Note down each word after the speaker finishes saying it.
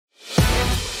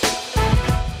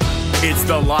It's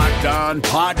the Locked On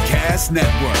Podcast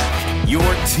Network, your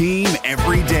team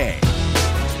every day.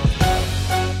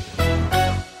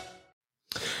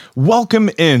 Welcome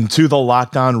into the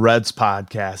Locked On Reds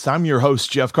podcast. I'm your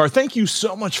host, Jeff Carr. Thank you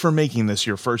so much for making this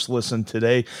your first listen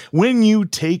today. When you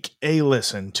take a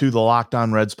listen to the Locked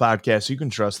On Reds podcast, you can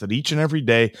trust that each and every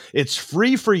day it's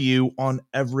free for you on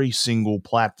every single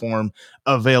platform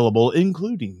available,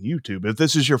 including YouTube. If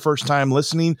this is your first time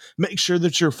listening, make sure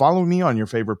that you're following me on your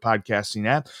favorite podcasting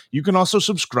app. You can also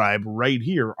subscribe right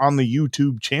here on the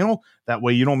YouTube channel. That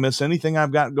way you don't miss anything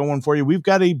I've got going for you. We've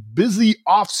got a busy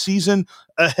off-season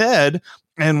ahead,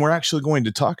 and we're actually going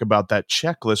to talk about that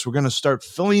checklist. We're going to start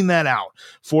filling that out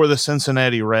for the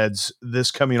Cincinnati Reds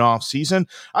this coming off season.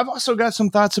 I've also got some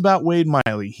thoughts about Wade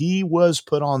Miley. He was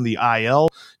put on the IL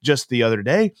just the other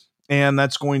day, and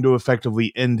that's going to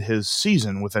effectively end his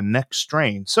season with a neck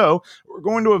strain. So we're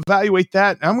going to evaluate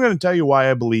that. I'm going to tell you why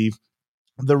I believe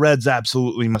the Reds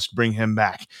absolutely must bring him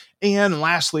back. And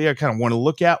lastly, I kind of want to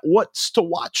look at what's to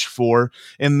watch for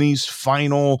in these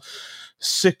final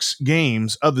 6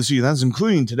 games of the season. That's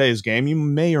including today's game. You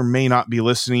may or may not be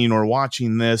listening or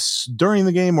watching this during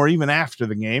the game or even after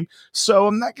the game. So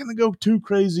I'm not going to go too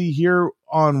crazy here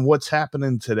on what's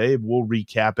happening today. We'll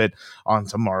recap it on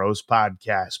tomorrow's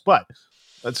podcast. But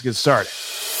let's get started.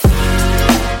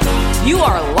 You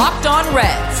are Locked On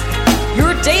Reds,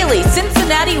 your daily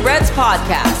Cincinnati Reds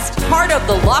podcast, part of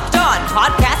the Locked On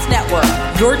Podcast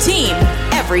Network, your team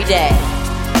every day.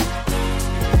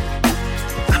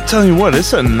 I'm telling you what,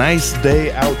 it's a nice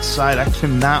day outside. I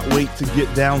cannot wait to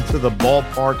get down to the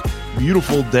ballpark.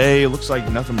 Beautiful day. It looks like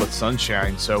nothing but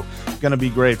sunshine, so going to be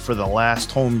great for the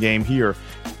last home game here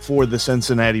for the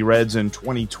Cincinnati Reds in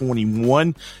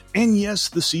 2021. And yes,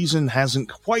 the season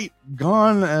hasn't quite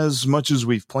gone as much as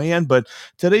we've planned, but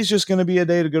today's just going to be a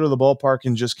day to go to the ballpark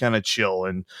and just kind of chill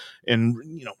and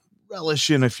relish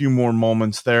in a few more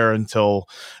moments there until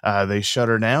they shut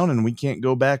her down and we can't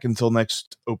go back until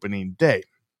next opening day.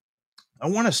 I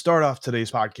want to start off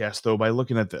today's podcast, though, by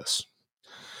looking at this.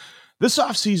 This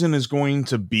offseason is going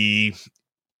to be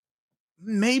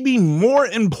maybe more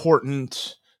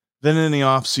important than any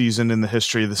offseason in the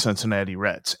history of the Cincinnati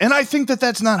Reds. And I think that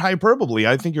that's not hyperbole.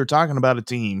 I think you're talking about a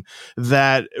team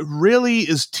that really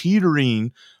is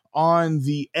teetering on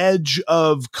the edge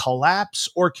of collapse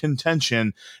or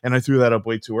contention. And I threw that up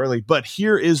way too early. But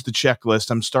here is the checklist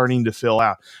I'm starting to fill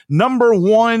out. Number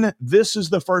 1, this is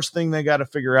the first thing they got to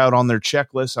figure out on their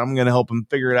checklist. I'm going to help them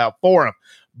figure it out for them.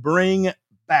 Bring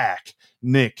back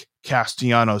Nick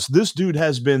Castellanos. This dude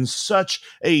has been such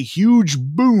a huge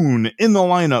boon in the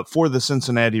lineup for the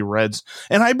Cincinnati Reds,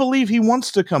 and I believe he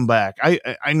wants to come back.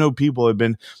 I know people have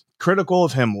been critical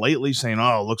of him lately, saying,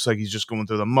 oh, looks like he's just going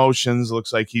through the motions.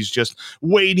 Looks like he's just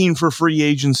waiting for free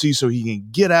agency so he can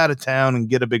get out of town and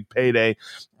get a big payday.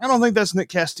 I don't think that's Nick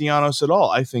Castellanos at all.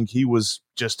 I think he was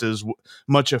just as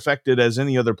much affected as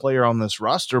any other player on this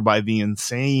roster by the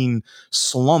insane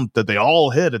slump that they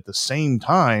all hit at the same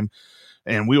time.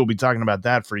 And we will be talking about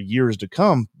that for years to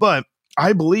come. But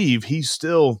I believe he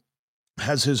still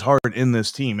has his heart in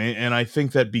this team. And I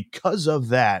think that because of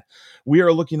that, we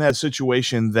are looking at a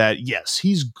situation that, yes,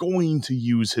 he's going to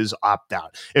use his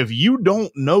opt-out. If you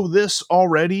don't know this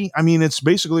already, I mean, it's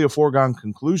basically a foregone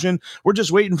conclusion. We're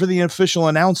just waiting for the official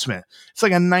announcement. It's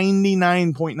like a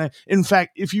 99.9. In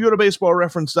fact, if you go to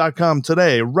baseballreference.com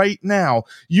today, right now,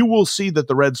 you will see that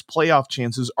the Reds' playoff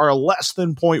chances are less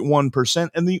than 0.1%.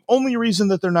 And the only reason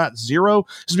that they're not 0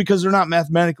 is because they're not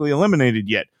mathematically eliminated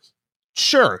yet.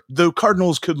 Sure, the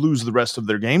Cardinals could lose the rest of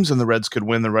their games and the Reds could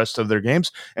win the rest of their games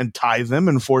and tie them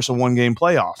and force a 1-game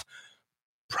playoff.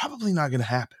 Probably not going to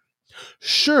happen.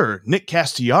 Sure, Nick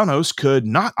Castellanos could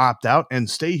not opt out and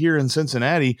stay here in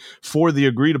Cincinnati for the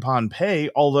agreed upon pay,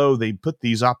 although they put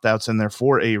these opt-outs in there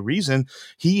for a reason.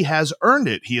 He has earned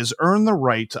it. He has earned the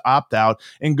right to opt out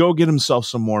and go get himself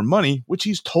some more money, which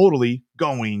he's totally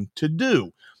going to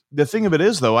do. The thing of it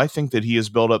is, though, I think that he has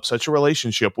built up such a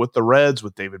relationship with the Reds,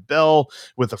 with David Bell,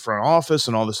 with the front office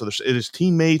and all this other stuff, his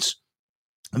teammates,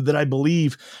 that I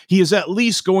believe he is at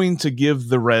least going to give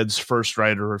the Reds first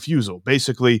right of refusal.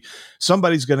 Basically,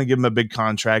 somebody's going to give him a big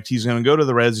contract. He's going to go to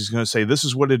the Reds. He's going to say, this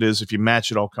is what it is. If you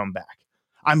match it, I'll come back.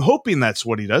 I'm hoping that's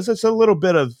what he does. It's a little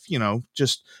bit of,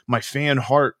 just my fan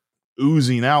heart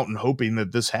oozing out and hoping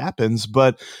that this happens,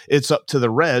 but it's up to the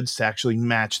Reds to actually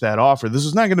match that offer. This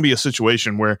is not going to be a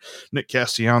situation where Nick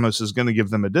Castellanos is going to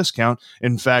give them a discount.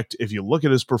 In fact, if you look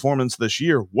at his performance this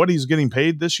year, what he's getting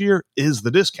paid this year is the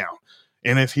discount.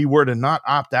 And if he were to not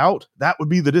opt out, that would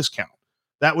be the discount.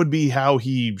 That would be how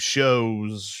he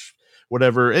shows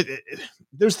whatever.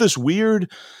 There's this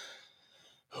weird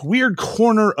weird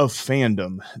corner of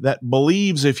fandom that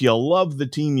believes if you love the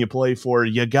team you play for,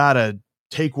 you gotta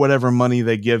take whatever money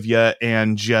they give you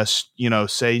and just,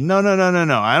 say, no.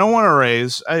 I don't want to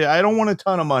raise. I don't want a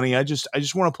ton of money. I just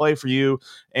want to play for you.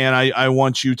 And I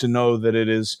want you to know that it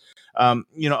is,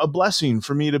 a blessing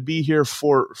for me to be here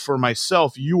for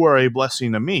myself. You are a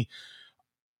blessing to me.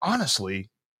 Honestly,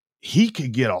 he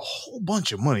could get a whole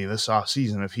bunch of money this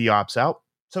offseason if he opts out.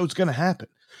 So it's going to happen.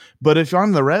 But if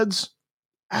I'm the Reds,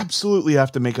 absolutely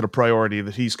have to make it a priority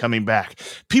that he's coming back.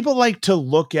 People like to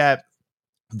look at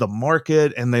the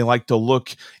market and they like to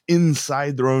look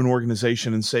inside their own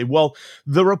organization and say, well,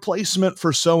 the replacement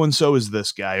for so-and-so is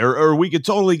this guy, or we could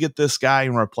totally get this guy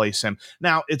and replace him.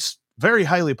 Now, it's very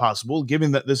highly possible,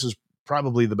 given that this is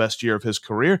probably the best year of his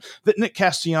career, that Nick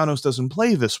Castellanos doesn't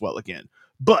play this well again.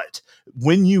 But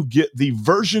when you get the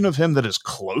version of him that is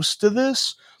close to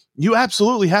this, you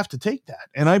absolutely have to take that.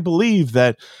 And I believe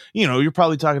that, you're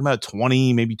probably talking about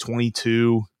 20, maybe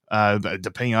 22,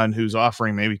 depending on who's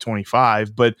offering, maybe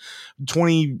 25, but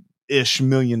 $20-ish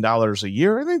million a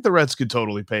year. I think the Reds could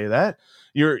totally pay that.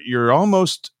 You're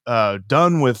almost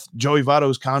done with Joey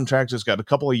Votto's contract. It's got a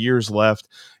couple of years left.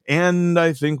 And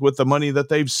I think with the money that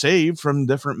they've saved from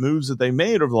different moves that they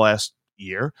made over the last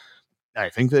year, I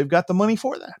think they've got the money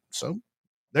for that. So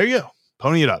there you go.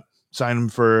 Pony it up. Sign him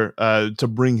for to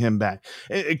bring him back.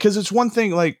 Because it's one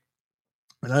thing,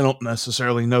 and I don't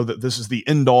necessarily know that this is the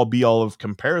end-all be-all of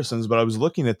comparisons, but I was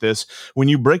looking at this. When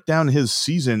you break down his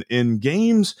season in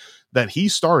games that he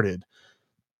started,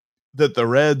 that the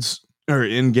Reds, or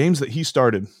in games that he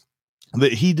started,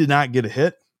 that he did not get a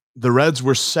hit, the Reds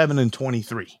were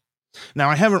 7-23. Now,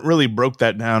 I haven't really broke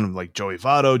that down like Joey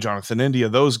Votto, Jonathan India,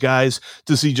 those guys,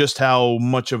 to see just how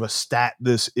much of a stat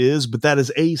this is, but that is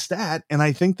a stat, and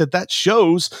I think that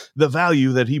shows the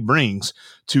value that he brings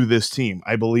to this team.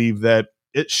 I believe that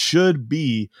it should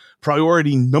be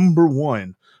priority number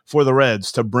one for the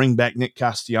Reds to bring back Nick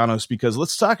Castellanos, because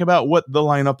let's talk about what the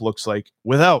lineup looks like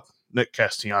without Nick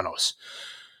Castellanos.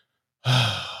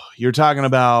 You're talking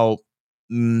about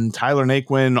Tyler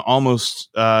Naquin almost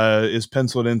is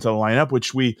penciled into the lineup,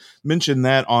 which we mentioned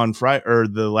that on Friday or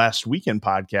the last weekend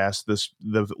podcast,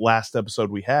 the last episode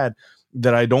we had,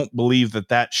 that I don't believe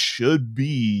that should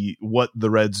be what the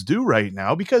Reds do right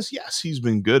now, because yes, he's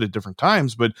been good at different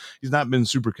times, but he's not been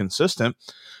super consistent.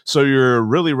 So you're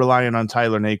really relying on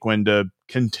Tyler Naquin to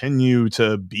continue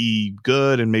to be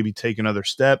good and maybe take another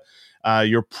step.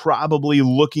 You're probably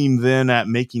looking then at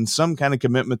making some kind of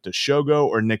commitment to Shogo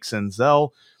or Nick Senzel,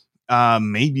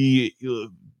 maybe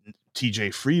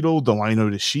TJ Friedel, Delino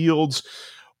to Shields,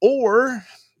 or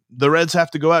the Reds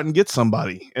have to go out and get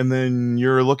somebody. And then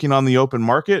you're looking on the open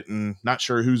market and not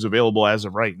sure who's available as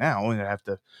of right now, and I have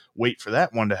to wait for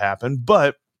that one to happen.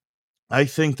 But I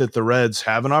think that the Reds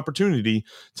have an opportunity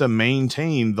to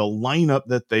maintain the lineup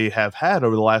that they have had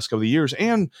over the last couple of years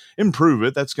and improve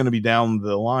it. That's going to be down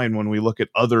the line when we look at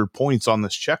other points on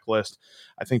this checklist.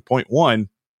 I think point one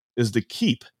is to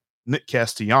keep Nick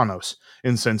Castellanos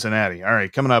in Cincinnati. All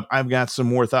right, coming up, I've got some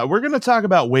more thought. We're going to talk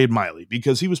about Wade Miley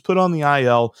because he was put on the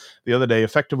IL the other day,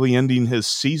 effectively ending his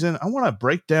season. I want to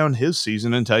break down his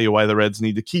season and tell you why the Reds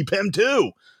need to keep him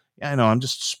too. I know, I'm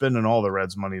just spending all the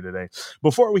Reds' money today.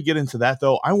 Before we get into that,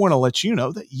 though, I want to let you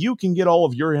know that you can get all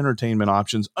of your entertainment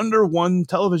options under one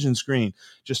television screen.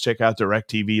 Just check out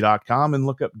DirecTV.com and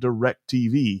look up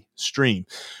DirecTV Stream.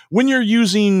 When you're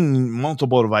using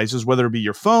multiple devices, whether it be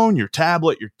your phone, your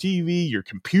tablet, your TV, your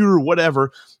computer,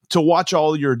 whatever, to watch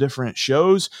all your different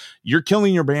shows, you're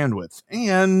killing your bandwidth.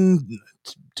 And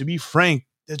to be frank,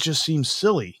 it just seems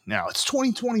silly now. It's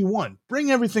 2021.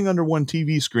 Bring everything under one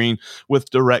TV screen with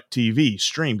DirecTV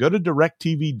Stream. Go to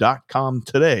DirecTV.com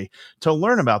today to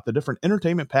learn about the different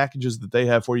entertainment packages that they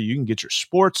have for you. You can get your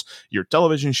sports, your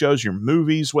television shows, your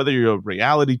movies, whether you're a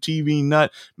reality TV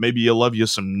nut, maybe you love you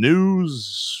some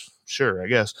news. Sure, I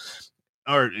guess.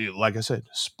 Or like I said,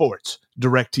 sports,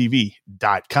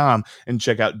 directtv.com, and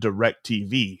check out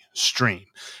DirecTV Stream.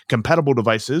 Compatible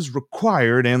devices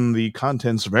required, and the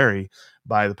contents vary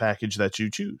by the package that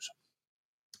you choose.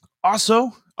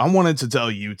 Also, I wanted to tell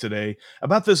you today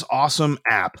about this awesome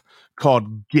app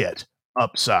called Get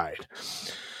Upside.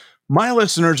 My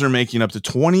listeners are making up to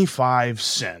 25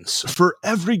 cents for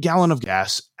every gallon of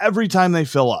gas every time they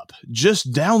fill up.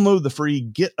 Just download the free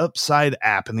Get Upside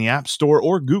app in the App Store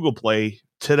or Google Play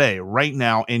today, right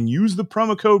now, and use the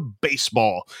promo code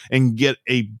BASEBALL and get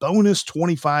a bonus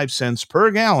 25 cents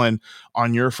per gallon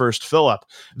on your first fill up.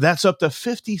 That's up to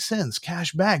 50 cents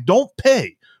cash back. Don't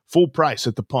pay full price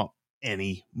at the pump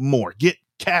anymore. Get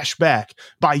cash back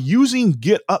by using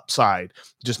Get Upside.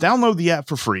 Just download the app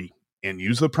for free and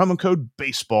use the promo code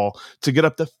BASEBALL to get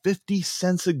up to 50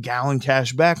 cents a gallon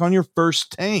cash back on your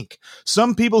first tank.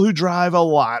 Some people who drive a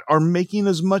lot are making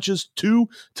as much as $200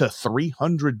 to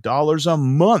 $300 a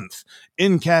month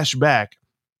in cash back.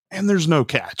 And there's no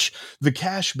catch. The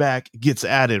cash back gets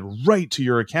added right to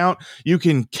your account. You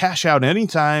can cash out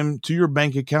anytime to your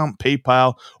bank account,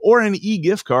 PayPal, or an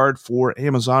e-gift card for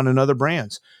Amazon and other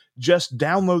brands. Just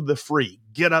download the free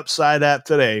Get Upside app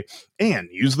today and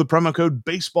use the promo code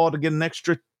BASEBALL to get an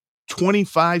extra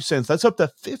 25 cents. That's up to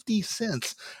 50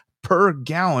 cents per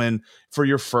gallon for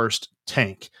your first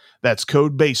tank. That's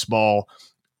code BASEBALL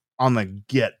on the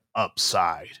Get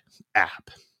Upside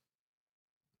app.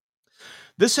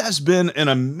 This has been an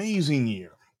amazing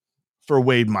year for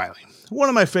Wade Miley. One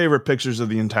of my favorite pictures of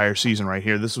the entire season right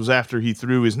here. This was after he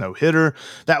threw his no-hitter.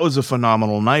 That was a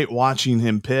phenomenal night, watching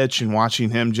him pitch and watching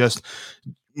him just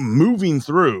moving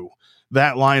through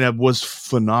that lineup was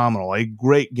phenomenal. A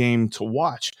great game to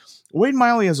watch. Wade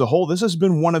Miley as a whole, this has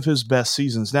been one of his best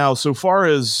seasons. Now, so far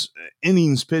as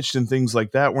innings pitched and things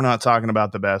like that, we're not talking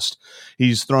about the best.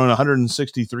 He's thrown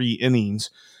 163 innings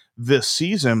this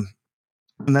season.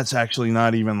 And that's actually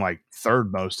not even like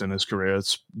third most in his career.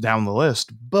 It's down the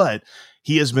list, but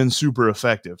he has been super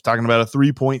effective. Talking about a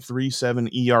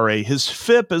 3.37 ERA. His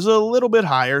FIP is a little bit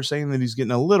higher, saying that he's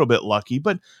getting a little bit lucky,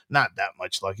 but not that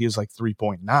much lucky. It's like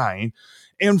 3.9.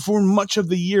 And for much of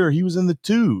the year, he was in the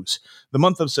twos. The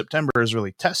month of September has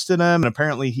really tested him, and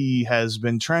apparently he has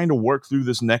been trying to work through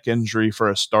this neck injury for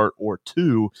a start or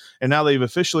two, and now they've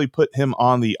officially put him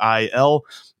on the IL,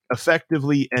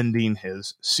 effectively ending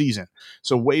his season.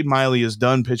 So Wade Miley is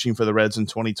done pitching for the Reds in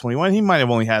 2021. He might have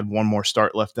only had one more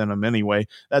start left in him anyway.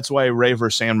 That's why Reiver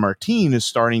Sanmartin is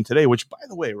starting today, which, by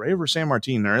the way, Reiver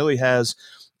Sanmartin really has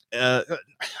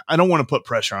I don't want to put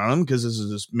pressure on him because this is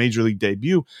his major league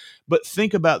debut, but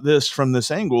think about this from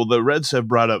this angle. The Reds have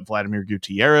brought up Vladimir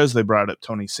Gutierrez. They brought up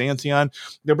Tony Santillan.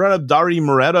 They brought up Dari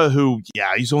Moreta, who,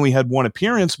 yeah, he's only had one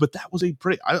appearance, but that was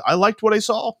I liked what I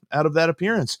saw out of that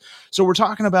appearance. So we're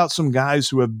talking about some guys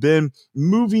who have been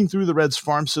moving through the Reds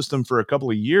farm system for a couple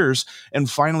of years and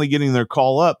finally getting their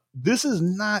call up. This is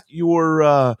not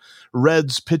your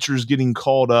Reds pitchers getting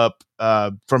called up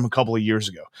from a couple of years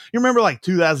ago. You remember like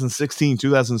 2016,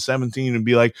 2017, and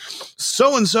be like,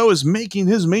 so-and-so is making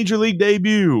his major league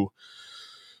debut.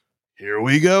 Here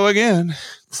we go again.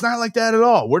 It's not like that at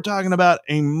all. We're talking about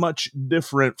a much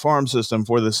different farm system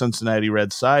for the Cincinnati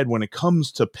Reds side when it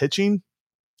comes to pitching.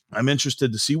 I'm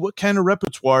interested to see what kind of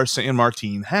repertoire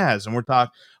Sanmartin has, and we'll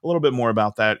talk a little bit more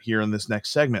about that here in this next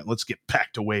segment. Let's get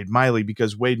back to Wade Miley,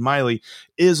 because Wade Miley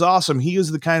is awesome. He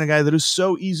is the kind of guy that is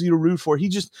so easy to root for.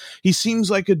 He seems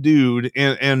like a dude,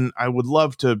 and I would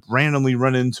love to randomly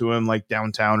run into him like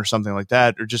downtown or something like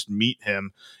that, or just meet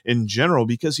him in general,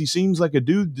 because he seems like a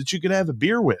dude that you could have a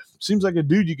beer with. Seems like a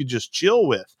dude you could just chill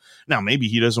with. Now, maybe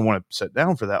he doesn't want to sit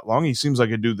down for that long. He seems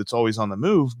like a dude that's always on the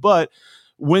move, but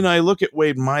when I look at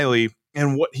Wade Miley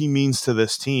and what he means to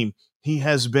this team, he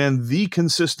has been the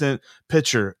consistent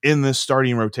pitcher in this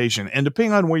starting rotation. And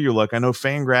depending on where you look, I know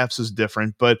Fangraphs is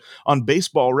different, but on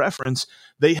Baseball Reference,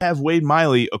 they have Wade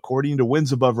Miley, according to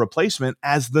wins above replacement,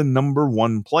 as the number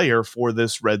one player for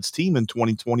this Reds team in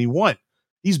 2021.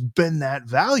 He's been that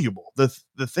valuable. The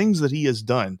things that he has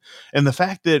done, and the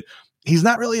fact that he's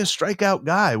not really a strikeout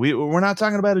guy. We're not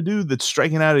talking about a dude that's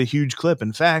striking out at a huge clip.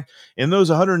 In fact, in those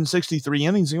 163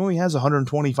 innings, he only has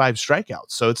 125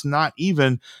 strikeouts. So it's not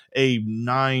even a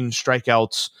 9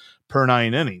 strikeouts per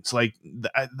 9 innings. Like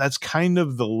that's kind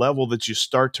of the level that you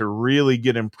start to really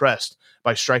get impressed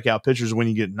by strikeout pitchers when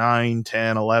you get 9,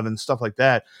 10, 11, stuff like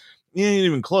that. He ain't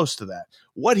even close to that.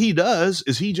 What he does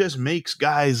is he just makes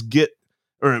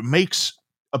makes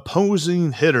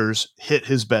opposing hitters hit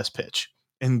his best pitch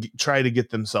and try to get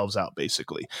themselves out,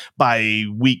 basically, by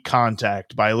weak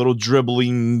contact, by little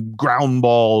dribbling ground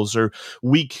balls or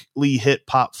weakly hit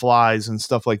pop flies and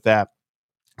stuff like that.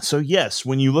 So, yes,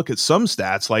 when you look at some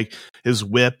stats, like his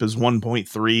whip is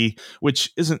 1.3,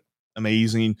 which isn't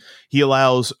amazing. He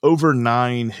allows over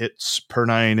 9 hits per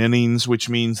 9 innings, which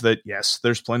means that, yes,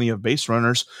 there's plenty of base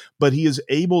runners, but he is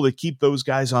able to keep those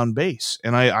guys on base.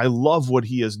 And I love what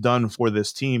he has done for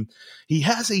this team. He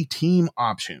has a team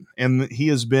option, and he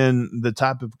has been the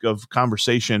topic of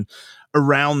conversation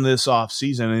around this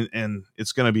offseason, and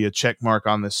it's going to be a check mark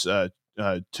on this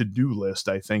to-do list,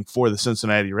 I think, for the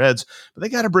Cincinnati Reds, but they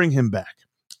got to bring him back.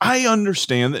 I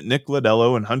understand that Nick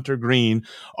Lodolo and Hunter Green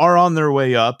are on their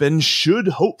way up and should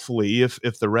hopefully, if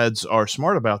the Reds are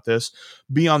smart about this,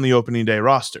 be on the opening day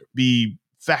roster, be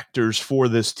factors for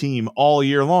this team all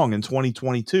year long in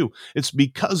 2022. It's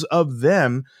because of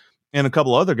them and a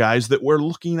couple other guys that were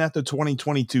looking at the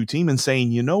 2022 team and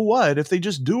saying, you know what, if they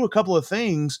just do a couple of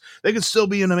things, they could still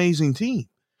be an amazing team.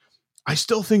 I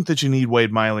still think that you need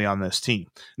Wade Miley on this team.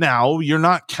 Now, you're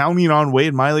not counting on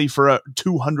Wade Miley for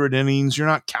 200 innings. You're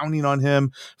not counting on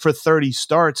him for 30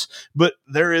 starts, but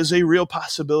there is a real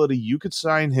possibility you could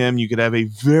sign him. You could have a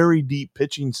very deep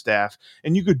pitching staff,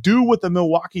 and you could do what the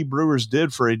Milwaukee Brewers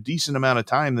did for a decent amount of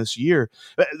time this year.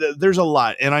 There's a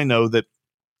lot, and I know that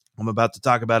I'm about to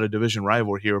talk about a division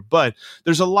rival here, but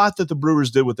there's a lot that the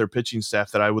Brewers did with their pitching staff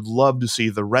that I would love to see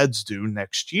the Reds do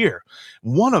next year.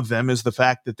 One of them is the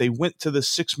fact that they went to the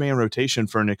 6-man rotation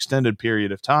for an extended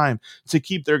period of time to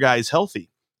keep their guys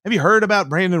healthy. Have you heard about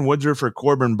Brandon Woodruff or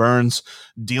Corbin Burns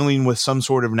dealing with some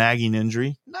sort of nagging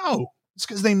injury? No. It's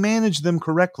because they manage them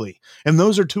correctly. And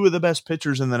those are two of the best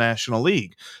pitchers in the National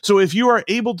League. So if you are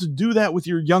able to do that with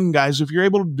your young guys, if you're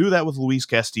able to do that with Luis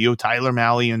Castillo, Tyler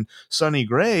Mahle, and Sonny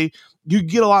Gray, you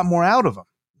get a lot more out of them.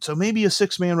 So maybe a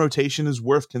 6-man rotation is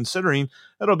worth considering.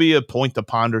 That'll be a point to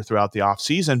ponder throughout the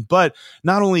offseason. But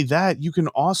not only that, you can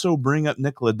also bring up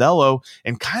Nick Lodolo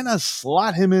and kind of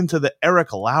slot him into the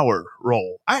Eric Lauer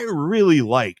role. I really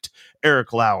liked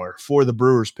Eric Lauer for the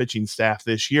Brewers pitching staff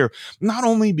this year, not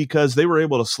only because they were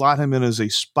able to slot him in as a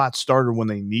spot starter when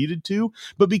they needed to,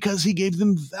 but because he gave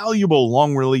them valuable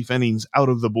long relief innings out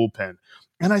of the bullpen.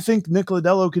 And I think Nick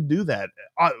Lodolo could do that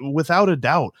without a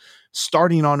doubt,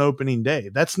 starting on opening day.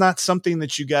 That's not something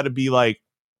that you got to be like,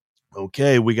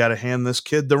 okay, we got to hand this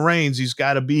kid the reins. He's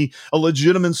got to be a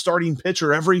legitimate starting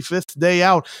pitcher every 5th day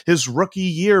out his rookie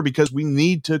year because we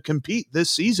need to compete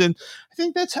this season. I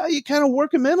think that's how you kind of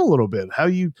work him in a little bit, how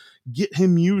you get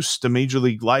him used to major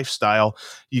league lifestyle.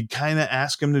 You kind of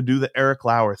ask him to do the Eric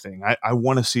Lauer thing. I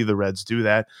want to see the Reds do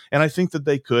that, and I think that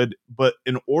they could, but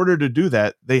in order to do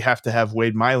that, they have to have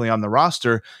Wade Miley on the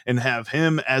roster and have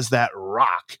him as that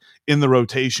rock in the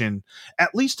rotation,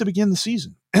 at least to begin the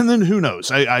season. And then who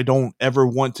knows? I don't ever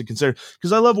want to consider,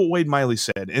 because I love what Wade Miley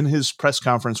said in his press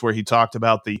conference where he talked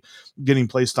about the getting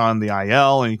placed on the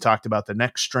IL, and he talked about the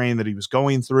neck strain that he was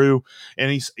going through.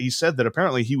 And he said that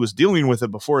apparently he was dealing with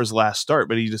it before his last start,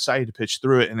 but he decided to pitch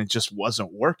through it, and it just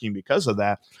wasn't working because of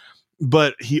that.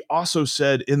 But he also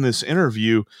said in this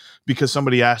interview, because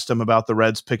somebody asked him about the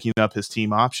Reds picking up his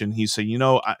team option, he said,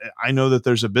 I know that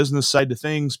there's a business side to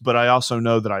things, but I also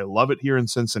know that I love it here in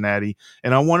Cincinnati,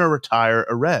 and I want to retire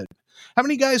a Red. How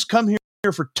many guys come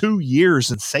here for 2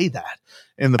 years and say that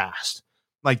in the past,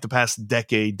 like the past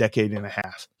decade and a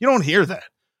half? You don't hear that.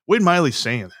 Wade Miley's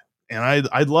saying that. And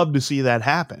I'd love to see that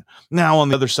happen. Now, on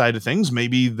the other side of things,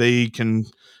 maybe they can,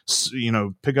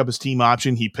 pick up his team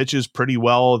option. He pitches pretty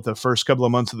well the first couple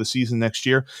of months of the season next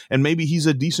year, and maybe he's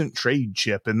a decent trade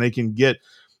chip and they can get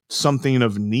something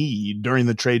of need during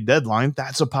the trade deadline.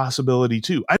 That's a possibility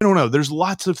too. I don't know. There's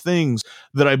lots of things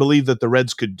that I believe that the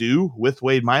Reds could do with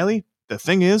Wade Miley. The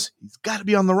thing is, he's got to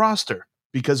be on the roster.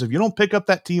 Because if you don't pick up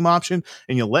that team option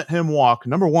and you let him walk,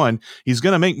 number one, he's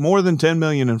going to make more than $10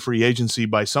 million in free agency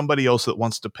by somebody else that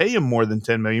wants to pay him more than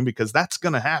 $10 million, because that's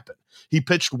going to happen. He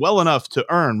pitched well enough to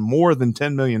earn more than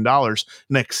 $10 million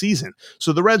next season.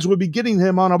 So the Reds would be getting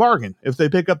him on a bargain if they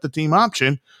pick up the team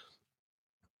option.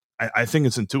 I think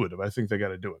it's intuitive. I think they got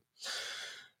to do it.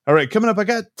 All right, coming up, I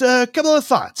got a couple of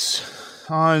thoughts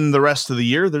on the rest of the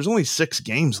year. There's only 6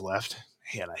 games left.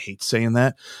 Man, I hate saying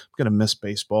that. I'm going to miss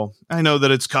baseball. I know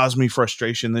that it's caused me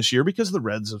frustration this year because the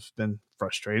Reds have been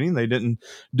frustrating. They didn't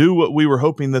do what we were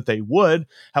hoping that they would.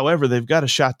 However, they've got a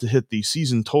shot to hit the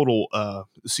season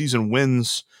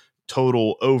wins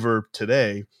total over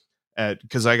today,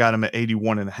 because I got them at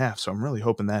 81.5. So I'm really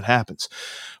hoping that happens.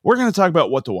 We're going to talk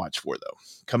about what to watch for, though,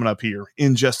 coming up here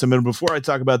in just a minute. Before I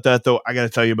talk about that, though, I got to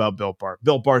tell you about Built Bar.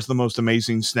 Built Bar is the most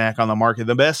amazing snack on the market,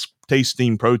 the best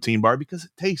tasting protein bar, because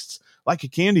it tastes like a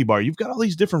candy bar. You've got all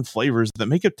these different flavors that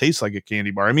make it taste like a candy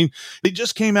bar. I mean, they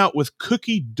just came out with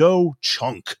cookie dough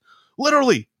chunk.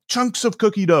 Literally, chunks of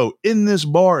cookie dough in this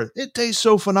bar. It tastes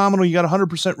so phenomenal. You got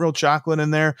 100% real chocolate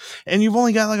in there, and you've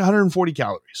only got like 140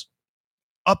 calories.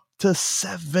 Up to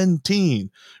 17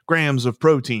 grams of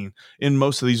protein in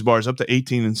most of these bars, up to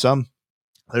 18 in some.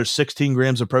 There's 16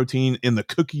 grams of protein in the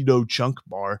cookie dough chunk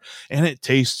bar, and it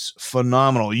tastes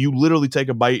phenomenal. You literally take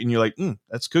a bite and you're like,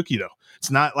 that's cookie dough. It's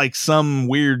not like some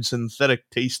weird synthetic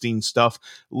tasting stuff.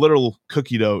 Literal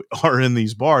cookie dough are in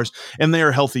these bars, and they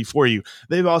are healthy for you.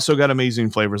 They've also got amazing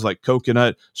flavors like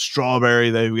coconut, strawberry.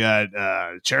 They've got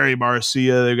cherry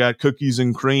barcia. They've got cookies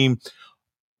and cream.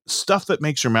 Stuff that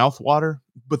makes your mouth water,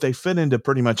 but they fit into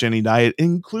pretty much any diet,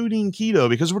 including keto,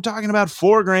 because we're talking about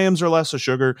 4 grams or less of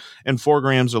sugar and 4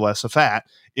 grams or less of fat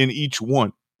in each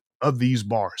one of these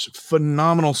bars.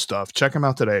 Phenomenal stuff. Check them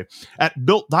out today at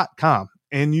built.com.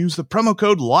 and use the promo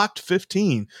code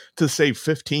LOCKED15 to save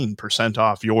 15%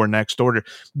 off your next order.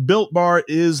 Built Bar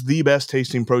is the best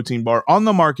tasting protein bar on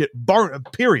the market,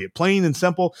 period. Plain and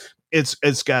simple.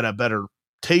 It's got a better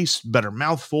taste, better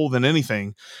mouthful than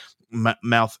anything.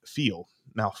 Mouthful.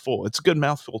 It's a good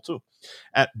mouthful too.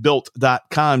 At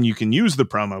built.com, you can use the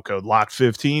promo code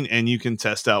LOCK15 and you can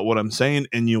test out what I'm saying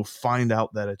and you'll find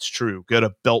out that it's true. Go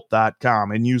to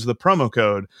built.com and use the promo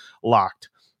code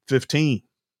LOCKed15.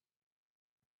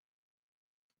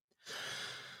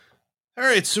 All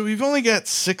right, so we've only got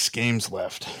 6 games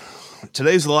left.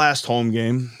 Today's the last home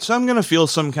game, so I'm going to feel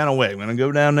some kind of way. I'm going to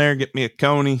go down there, get me a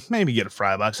coney, maybe get a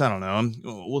fry box. I don't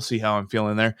know. We'll see how I'm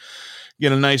feeling there.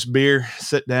 Get a nice beer,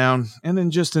 sit down, and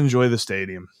then just enjoy the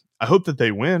stadium. I hope that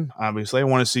they win, obviously. I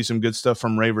want to see some good stuff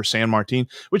from Raver San Martin,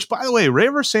 which, by the way,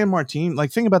 Raver San Martin,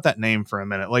 think about that name for a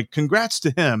minute. Congrats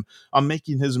to him on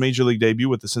making his Major League debut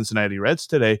with the Cincinnati Reds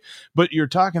today. But you're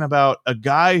talking about a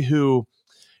guy who,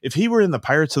 if he were in the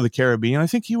Pirates of the Caribbean, I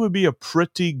think he would be a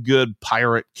pretty good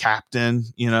pirate captain.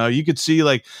 You could see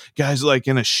guys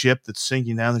in a ship that's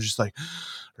sinking down. They're just like,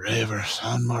 Raver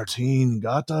San Martin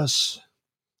got us.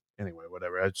 Anyway,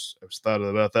 whatever. I just thought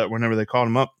about that whenever they called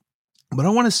him up. But I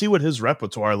want to see what his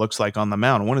repertoire looks like on the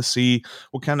mound. I want to see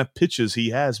what kind of pitches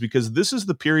he has, because this is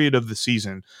the period of the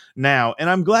season now. And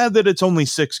I'm glad that it's only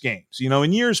 6 games.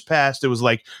 In years past, it was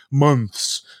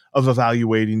months of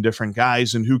evaluating different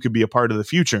guys and who could be a part of the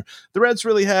future. The Reds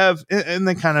really have, and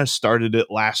they kind of started it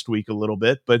last week a little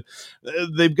bit, but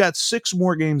they've got 6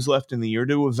 more games left in the year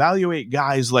to evaluate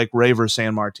guys like Raver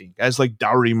San Martin, guys like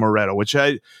Dauri Moreta, which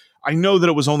I know that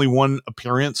it was only 1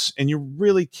 appearance, and you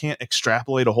really can't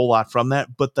extrapolate a whole lot from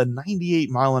that, but the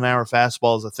 98-mile-an-hour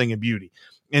fastball is a thing of beauty.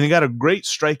 And he got a great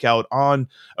strikeout on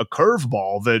a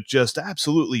curveball that just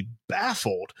absolutely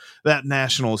baffled that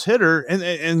Nationals hitter.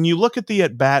 And you look at the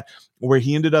at-bat where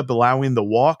he ended up allowing the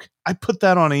walk. I put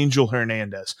that on Angel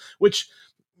Hernandez, which,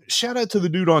 shout out to the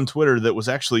dude on Twitter that was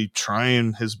actually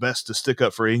trying his best to stick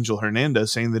up for Angel Hernandez,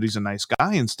 saying that he's a nice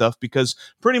guy and stuff, because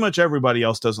pretty much everybody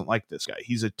else doesn't like this guy.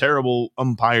 He's a terrible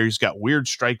umpire. He's got weird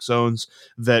strike zones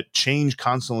that change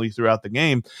constantly throughout the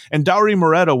game. And Dauri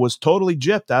Moreta was totally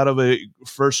gypped out of a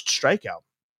first strikeout.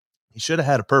 He should have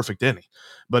had a perfect inning,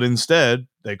 but instead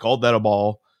they called that a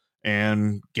ball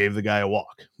and gave the guy a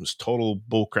walk. It was total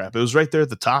bullcrap. It was right there at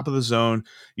the top of the zone.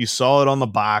 You saw it on the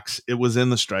box. It was in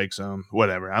the strike zone.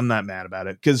 Whatever. I'm not mad about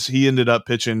it, because he ended up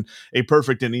pitching a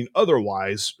perfect inning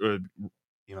otherwise,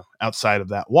 outside of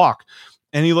that walk.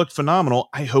 And he looked phenomenal.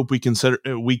 I hope we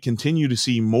continue to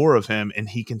see more of him and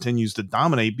he continues to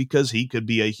dominate, because he could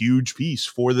be a huge piece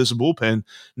for this bullpen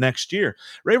next year.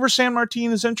 Raver San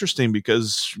Martin is interesting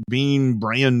because being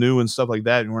brand new and stuff like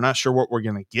that, and we're not sure what we're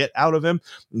going to get out of him,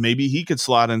 maybe he could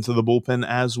slot into the bullpen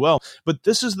as well. But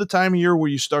this is the time of year where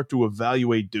you start to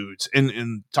evaluate dudes.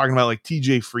 And talking about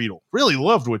TJ Friedl. Really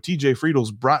loved what TJ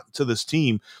Friedel's brought to this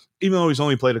team, even though he's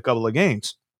only played a couple of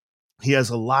games. He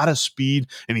has a lot of speed,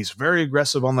 and he's very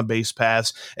aggressive on the base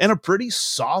paths, and a pretty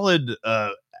solid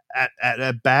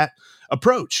at bat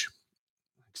approach.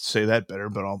 I could say that better,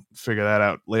 but I'll figure that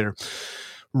out later.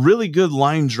 Really good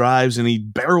line drives, and he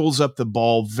barrels up the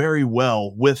ball very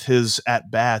well with his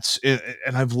at-bats.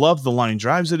 And I've loved the line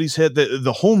drives that he's hit.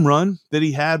 The home run that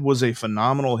he had was a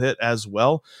phenomenal hit as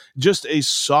well. Just a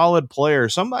solid player,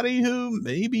 somebody who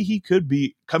maybe he could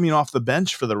be coming off the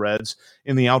bench for the Reds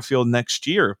in the outfield next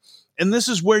year. And this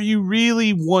is where you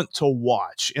really want to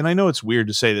watch. And I know it's weird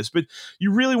to say this, but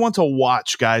you really want to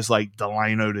watch guys like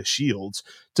Delino to Shields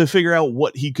to figure out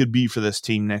what he could be for this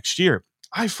team next year.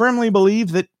 I firmly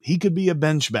believe that he could be a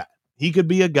bench bat. He could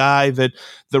be a guy that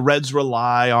the Reds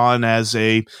rely on as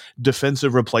a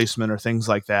defensive replacement or things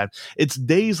like that. It's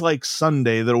days like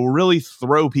Sunday that will really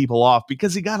throw people off,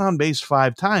 because he got on base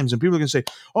 5 times. And people are going to say,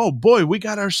 oh boy, we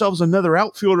got ourselves another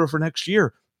outfielder for next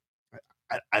year.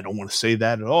 I don't want to say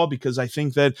that at all, because I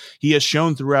think that he has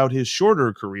shown throughout his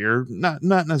shorter career, not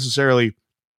necessarily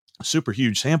super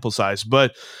huge sample size,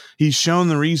 but he's shown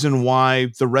the reason why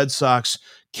the Red Sox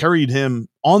carried him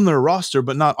on their roster,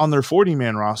 but not on their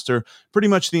 40-man roster pretty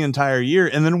much the entire year.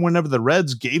 And then whenever the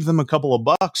Reds gave them a couple of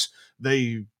bucks,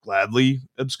 they gladly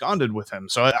absconded with him.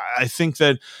 So I think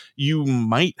that you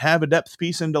might have a depth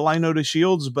piece in Delino to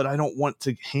Shields, but I don't want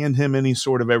to hand him any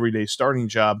sort of everyday starting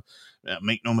job.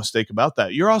 Make no mistake about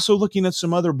that. You're also looking at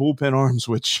some other bullpen arms,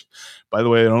 which, by the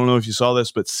way, I don't know if you saw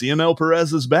this, but CML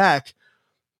Perez is back.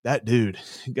 That dude,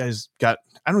 you guys got,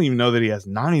 I don't even know that he has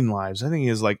 9 lives. I think he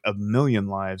has 1 million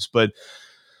lives, but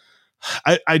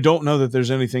I don't know that there's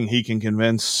anything he can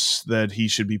convince that he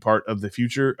should be part of the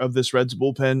future of this Reds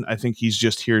bullpen. I think he's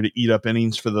just here to eat up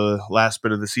innings for the last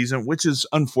bit of the season, which is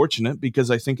unfortunate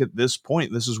because I think at this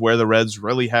point, this is where the Reds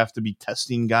really have to be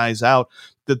testing guys out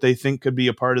that they think could be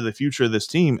a part of the future of this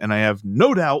team. And I have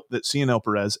no doubt that Cionel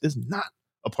Perez is not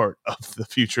a part of the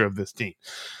future of this team.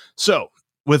 So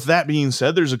with that being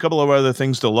said, there's a couple of other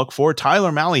things to look for.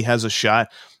 Tyler Miley has a shot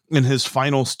in his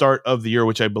final start of the year,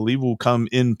 which I believe will come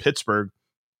in Pittsburgh.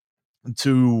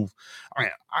 I'm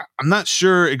not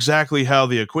sure exactly how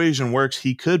the equation works.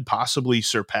 He could possibly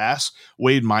surpass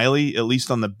Wade Miley, at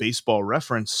least on the Baseball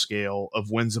Reference scale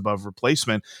of wins above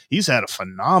replacement. He's had a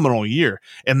phenomenal year.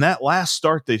 And that last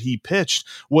start that he pitched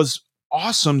was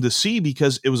awesome to see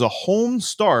because it was a home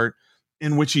start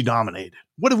in which he dominated.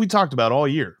 What have we talked about all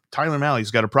year? Tyler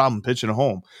Miley's got a problem pitching at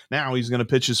home. Now he's going to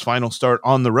pitch his final start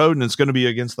on the road, and it's going to be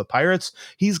against the Pirates.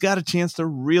 He's got a chance to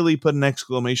really put an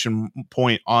exclamation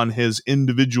point on his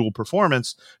individual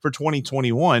performance for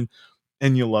 2021,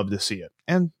 and you'll love to see it.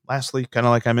 And lastly, kind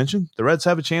of like I mentioned, the Reds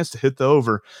have a chance to hit the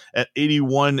over at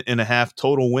 81.5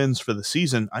 total wins for the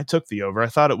season. I took the over. I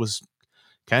thought it was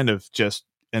kind of just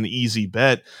an easy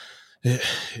bet.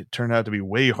 It turned out to be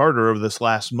way harder over this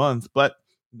last month, but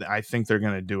I think they're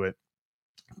going to do it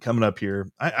coming up here.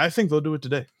 I think they'll do it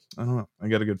today. I don't know. I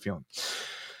got a good feeling.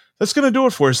 That's going to do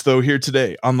it for us, though, here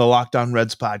today on the Locked On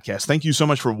Reds podcast. Thank you so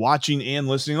much for watching and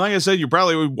listening. Like I said, you're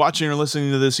probably watching or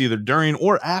listening to this either during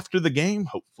or after the game.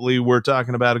 Hopefully, we're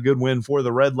talking about a good win for the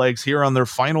Redlegs here on their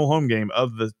final home game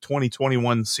of the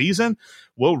 2021 season.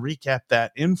 We'll recap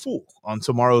that in full on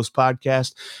tomorrow's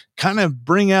podcast, kind of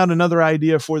bring out another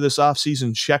idea for this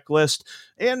offseason checklist,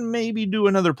 and maybe do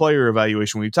another player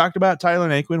evaluation. We've talked about Tyler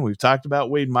Naquin. We've talked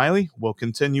about Wade Miley. We'll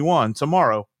continue on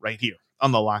tomorrow right here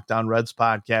on the Locked On Reds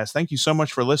podcast. Thank you so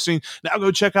much for listening. Now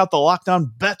go check out the Locked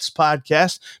On Bets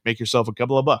podcast. Make yourself a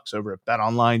couple of bucks over at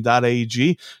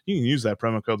betonline.ag. You can use that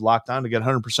promo code Locked On to get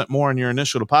 100% more on your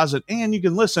initial deposit, and you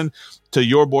can listen to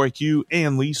your boy Q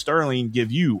and Lee Sterling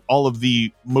give you all of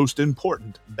the most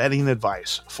important betting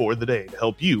advice for the day to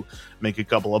help you make a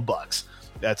couple of bucks.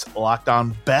 That's Locked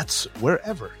On Bets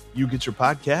wherever you get your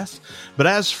podcasts. But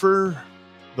as for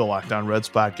the Locked On Reds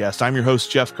podcast, I'm your host,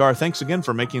 Jeff Carr. Thanks again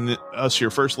for making us your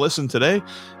first listen today,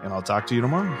 and I'll talk to you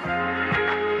tomorrow.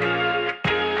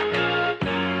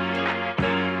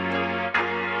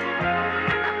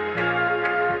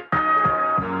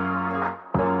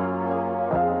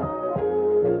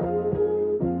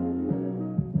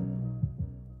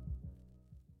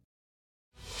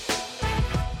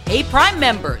 Hey, Prime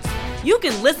members, you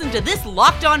can listen to this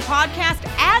Locked On podcast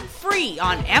ad-free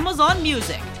on Amazon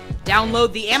Music.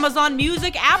 Download the Amazon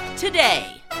Music app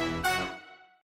today.